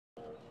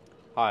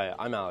Hi,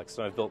 I'm Alex,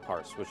 and I've built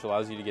Parse, which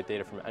allows you to get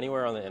data from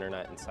anywhere on the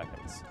internet in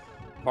seconds.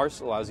 Parse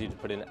allows you to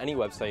put in any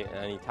website and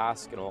any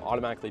task, and it will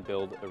automatically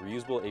build a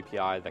reusable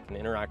API that can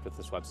interact with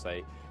this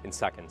website in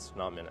seconds,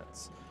 not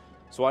minutes.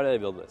 So why did I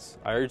build this?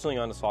 I originally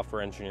got into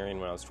software engineering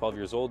when I was 12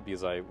 years old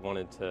because I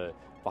wanted to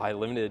buy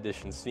limited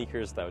edition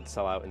sneakers that would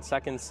sell out in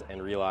seconds,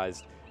 and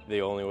realized the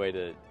only way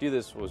to do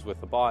this was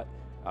with a bot.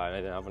 And I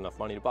didn't have enough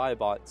money to buy a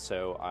bot,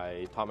 so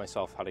I taught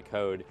myself how to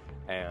code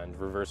and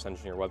reverse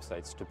engineer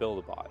websites to build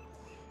a bot.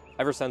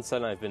 Ever since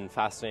then, I've been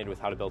fascinated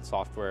with how to build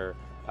software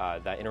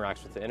that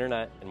interacts with the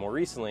internet, and more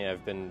recently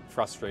I've been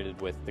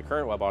frustrated with the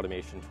current web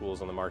automation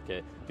tools on the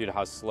market due to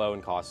how slow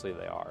and costly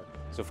they are.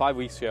 So 5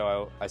 weeks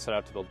ago I set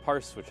out to build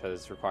Parse, which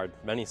has required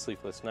many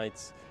sleepless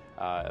nights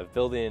of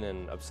building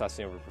and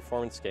obsessing over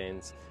performance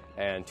gains,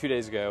 and 2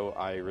 days ago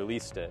I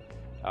released it.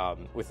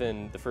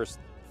 Within the first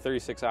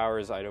 36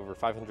 hours, I had over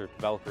 500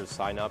 developers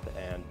sign up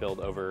and build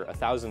over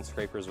 1,000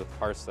 scrapers with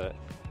Parse that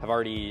have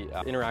already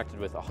interacted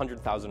with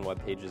 100,000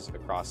 web pages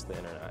across the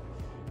internet.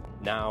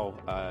 Now,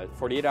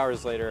 48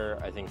 hours later,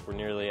 I think we're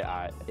nearly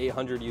at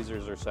 800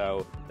 users or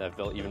so that have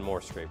built even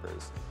more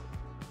scrapers.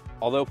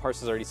 Although Parse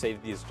has already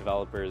saved these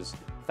developers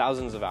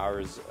thousands of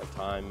hours of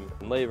time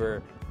and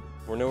labor,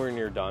 we're nowhere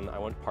near done. I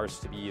want Parse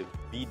to be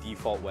the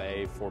default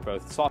way for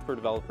both software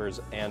developers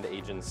and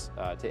agents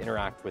to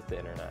interact with the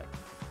internet.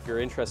 If you're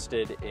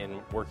interested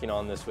in working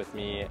on this with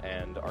me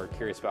and are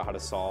curious about how to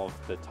solve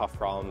the tough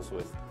problems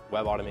with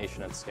web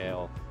automation at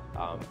scale,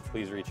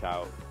 please reach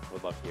out.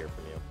 Would love to hear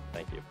from you.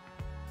 Thank you.